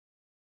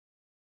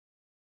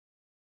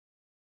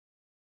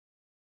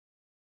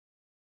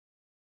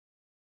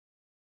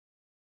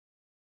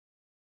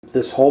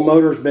This whole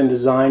motor's been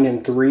designed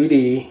in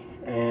 3D,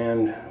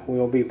 and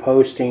we'll be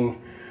posting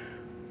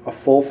a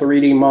full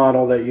 3D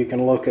model that you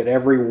can look at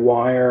every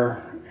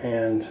wire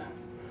and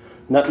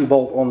nut and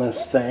bolt on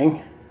this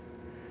thing.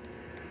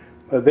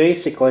 But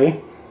basically,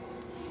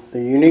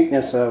 the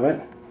uniqueness of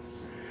it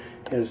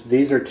is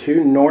these are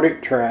two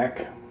Nordic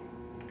track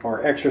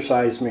or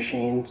exercise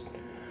machines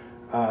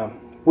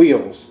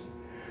wheels.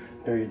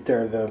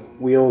 They're the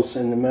wheels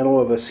in the middle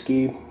of a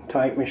ski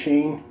type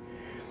machine.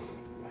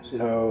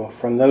 So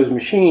from those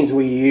machines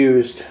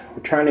we're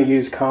trying to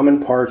use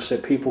common parts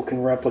that people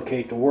can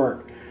replicate the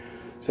work.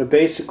 So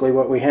basically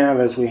what we have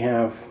is we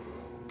have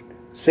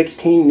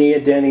 16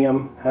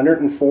 neodymium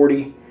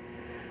 140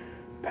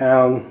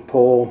 pound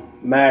pull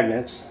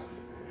magnets.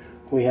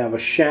 We have a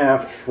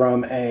shaft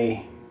from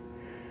a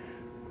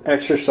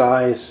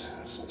exercise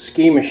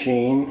ski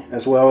machine,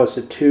 as well as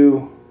the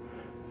two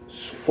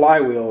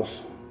flywheels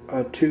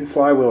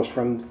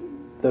from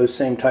those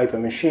same type of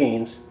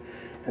machines,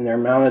 and they're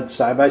mounted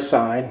side by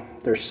side.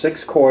 There's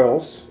 6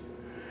 coils,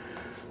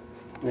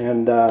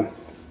 and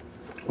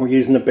we're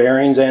using the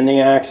bearings and the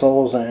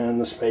axles and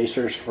the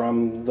spacers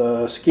from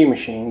the ski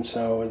machine,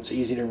 so it's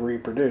easy to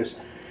reproduce.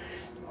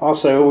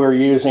 Also, we're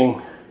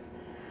using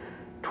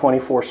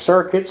 24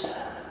 circuits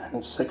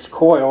and 6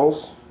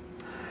 coils.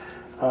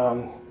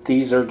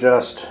 These are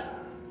just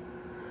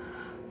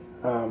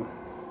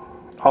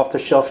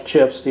off-the-shelf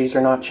chips. These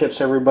are not chips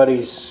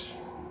everybody's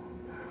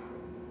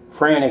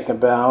frantic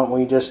about.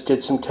 We just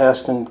did some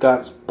tests and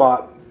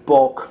bought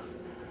bulk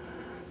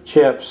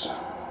chips,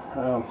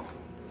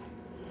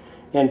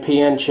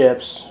 NPN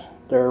chips.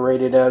 They're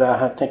rated at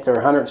I think they're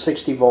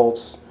 160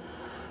 volts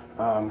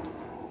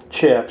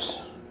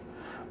chips,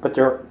 but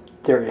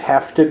there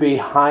have to be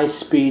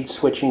high-speed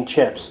switching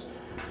chips.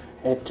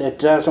 It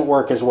doesn't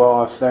work as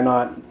well if they're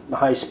not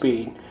high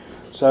speed.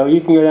 So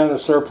you can go down to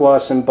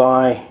Surplus and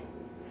buy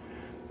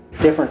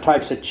different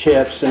types of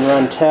chips and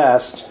run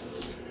tests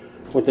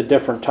with the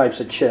different types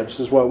of chips.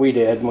 This is what we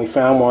did, and we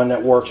found one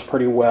that works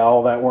pretty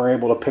well, that we're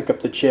able to pick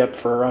up the chip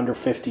for under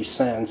 50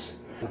 cents.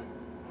 I'd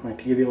like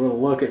to give you a little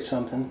look at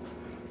something.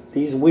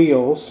 These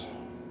wheels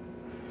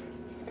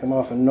come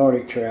off a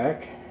Nordic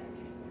track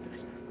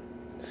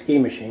ski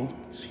machine,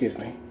 excuse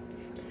me.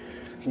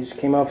 These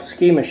came off a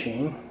ski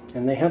machine,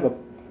 and they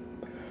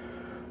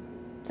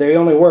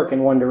only work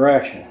in one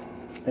direction.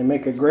 They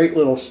make a great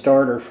little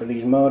starter for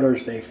these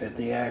motors. They fit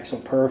the axle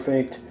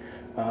perfect.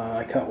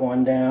 I cut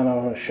one down. I'm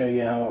going to show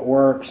you how it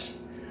works.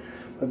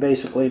 But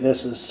basically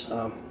this is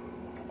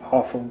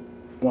off of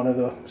one of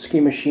the ski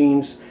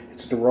machines.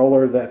 It's the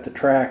roller that the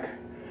track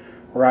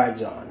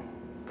rides on.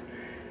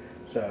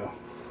 So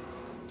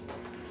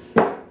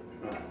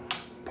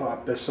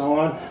pop this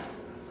on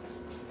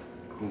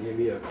and give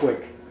you a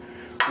quick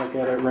look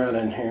at it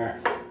running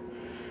here.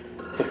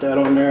 Put that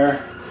on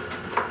there,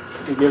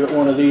 you give it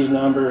one of these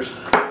numbers,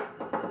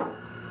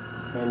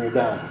 and you're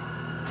done.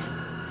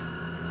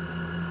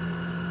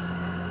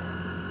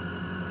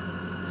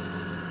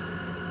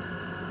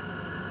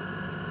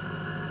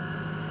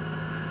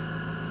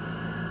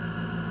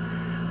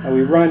 And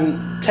we run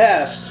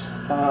tests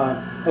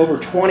over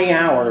 20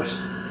 hours.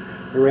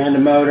 We ran the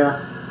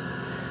motor,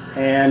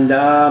 and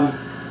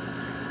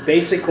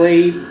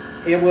basically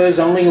it was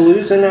only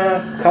losing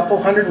a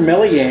couple hundred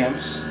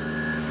milliamps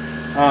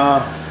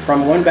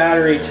from one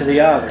battery to the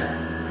other.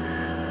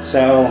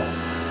 So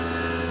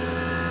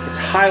it's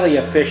highly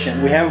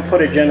efficient. We haven't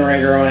put a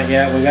generator on it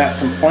yet. We got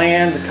some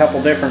plans, a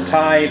couple different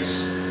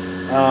types,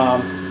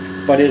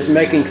 but it's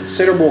making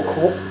considerable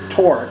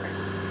torque,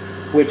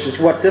 which is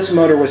what this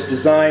motor was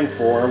designed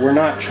for. We're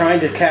not trying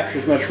to capture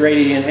as much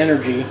radiant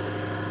energy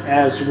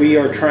as we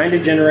are trying to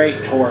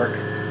generate torque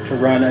to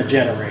run a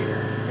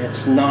generator.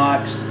 It's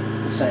not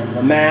the same.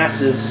 The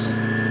mass is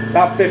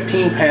about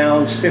 15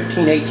 pounds,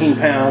 15, 18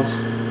 pounds.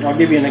 I'll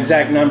give you an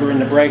exact number in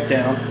the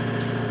breakdown,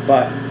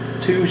 but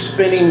 2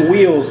 spinning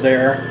wheels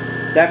there,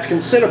 that's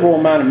considerable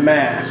amount of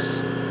mass.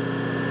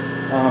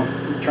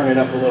 Turn it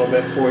up a little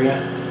bit for you,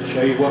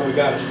 show you what we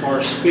got as far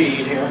as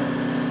speed here.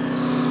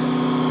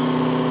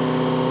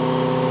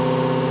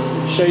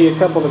 Show you a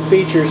couple of the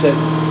features that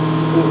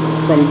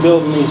from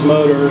building these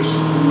motors,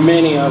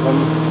 many of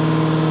them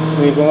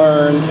we've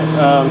learned.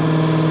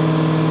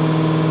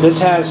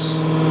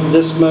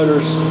 This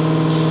motor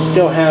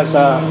still has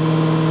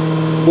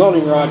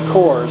welding rod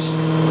cores,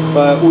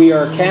 but we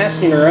are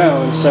casting our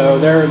own, so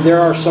there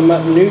are some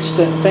new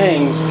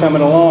things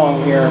coming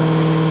along here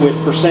with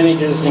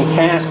percentages and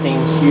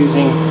castings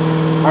using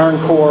iron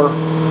core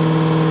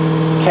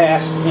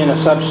cast in a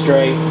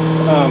substrate,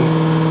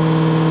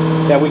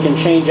 that we can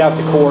change out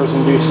the cores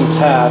and do some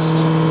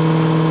tests.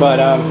 But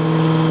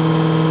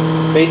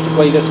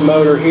basically this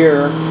motor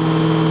here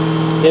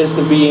is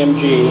the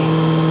VMG,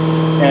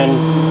 and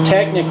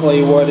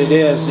technically what it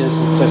is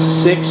it's a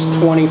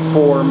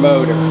 624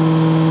 motor.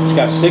 It's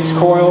got 6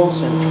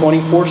 coils and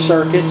 24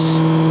 circuits,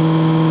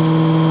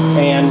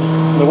 and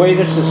the way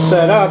this is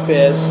set up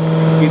is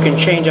you can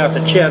change out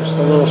the chips.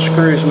 The little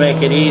screws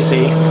make it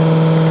easy.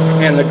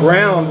 and the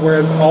ground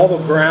where all the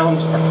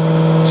grounds are,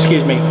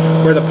 excuse me,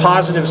 where the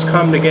positives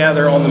come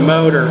together on the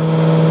motor,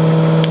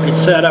 it's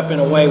set up in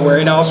a way where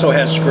it also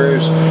has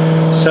screws,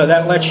 so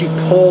that lets you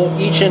pull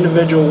each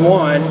individual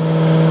one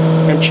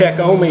and check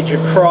ohmage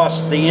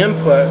across the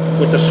input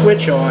with the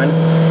switch on,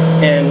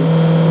 and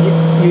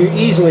you're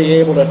easily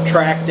able to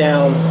track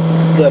down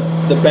the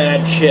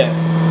bad chip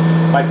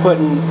by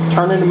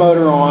turning the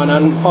motor on,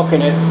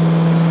 unhooking it,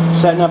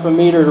 setting up a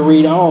meter to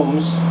read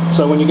ohms.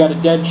 So when you got a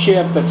dead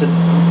chip that's a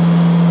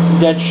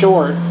dead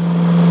short,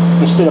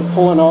 instead of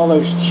pulling all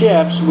those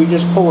chips, we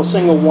just pull a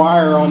single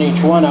wire on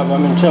each one of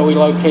them until we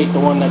locate the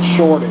one that's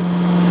shorted.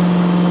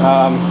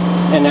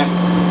 And that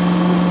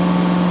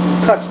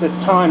cuts the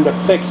time to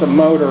fix a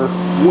motor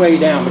way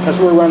down, because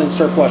we're running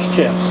surplus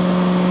chips.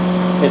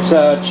 It's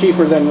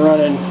cheaper than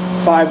running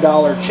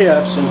 $5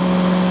 chips, and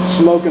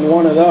smoking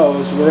one of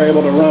those, we're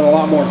able to run a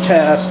lot more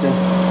tests and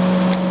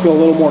feel a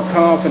little more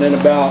confident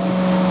about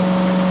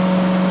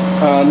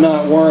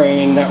not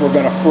worrying that we're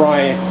going to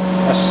fry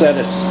a set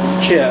of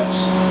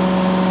chips.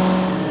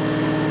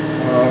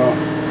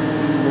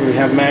 We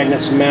have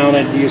magnets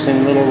mounted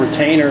using little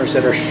retainers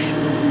that are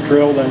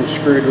drilled and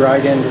screwed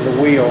right into the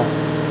wheel.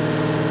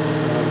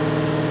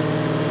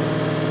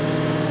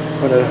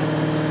 Put a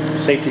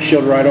safety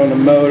shield right on the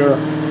motor,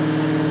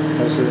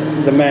 because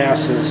the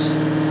mass is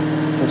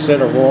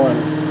considerable, and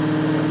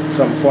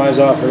something flies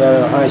off of that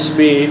at a high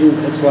speed,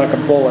 it's like a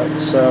bullet.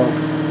 So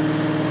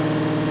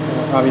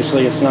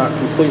obviously it's not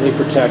completely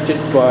protected,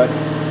 but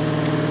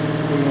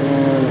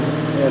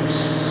it's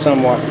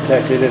somewhat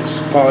protected. It's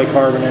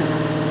polycarbonate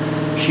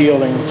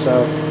shielding,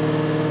 so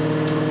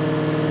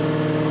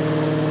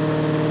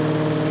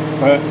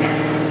but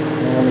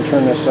let me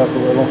turn this up a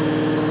little.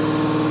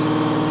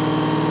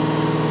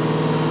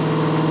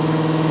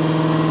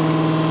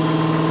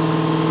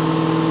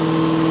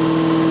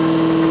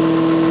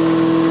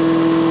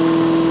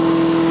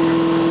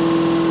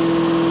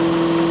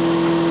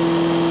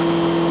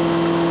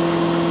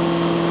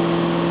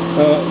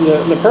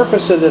 The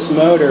purpose of this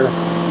motor,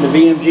 the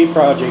VMG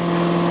project,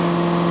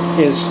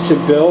 is to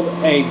build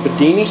a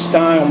Bedini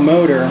style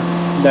motor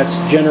that's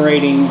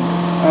generating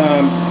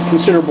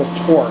considerable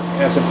torque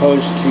as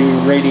opposed to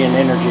radiant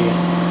energy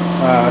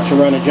to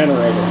run a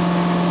generator.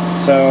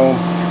 So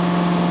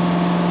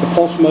the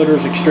pulse motor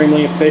is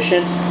extremely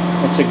efficient.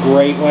 It's a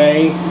great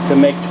way to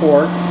make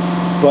torque,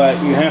 but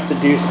you have to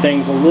do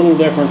things a little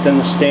different than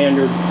the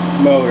standard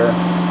motor.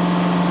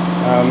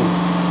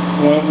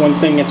 One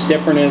thing that's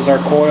different is our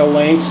coil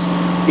lengths.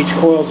 Each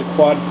coil is a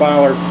quad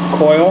filer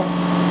coil,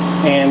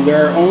 and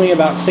there are only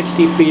about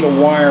 60 feet of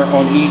wire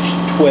on each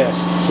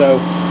twist.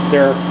 So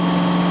there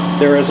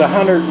is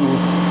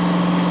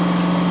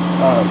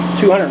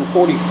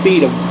 240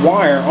 feet of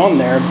wire on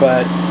there,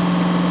 but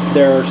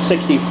there are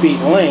 60 feet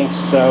lengths,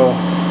 so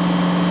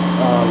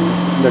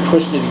they're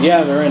twisted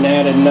together and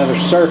added another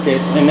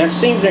circuit, and that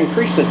seems to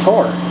increase the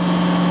torque.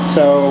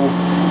 So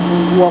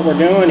what we're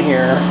doing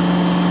here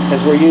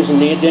is we're using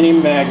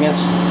neodymium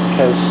magnets,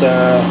 because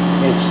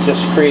it's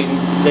just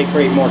they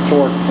create more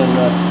torque than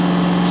the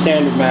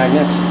standard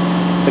magnets.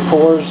 The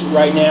cores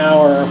right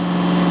now are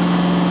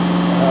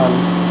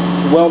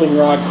welding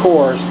rod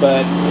cores,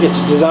 but it's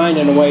designed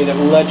in a way that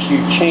lets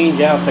you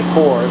change out the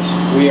cores.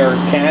 We are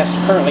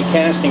currently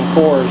casting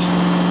cores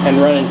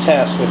and running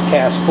tests with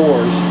cast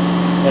cores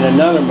in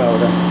another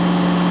motor.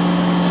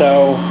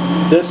 So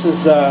this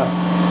is the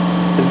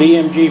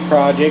VMG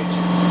project,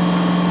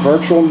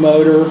 virtual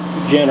motor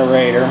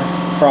generator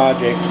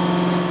project.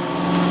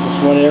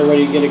 Just wanted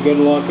everybody to get a good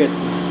look at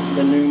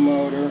the new motor.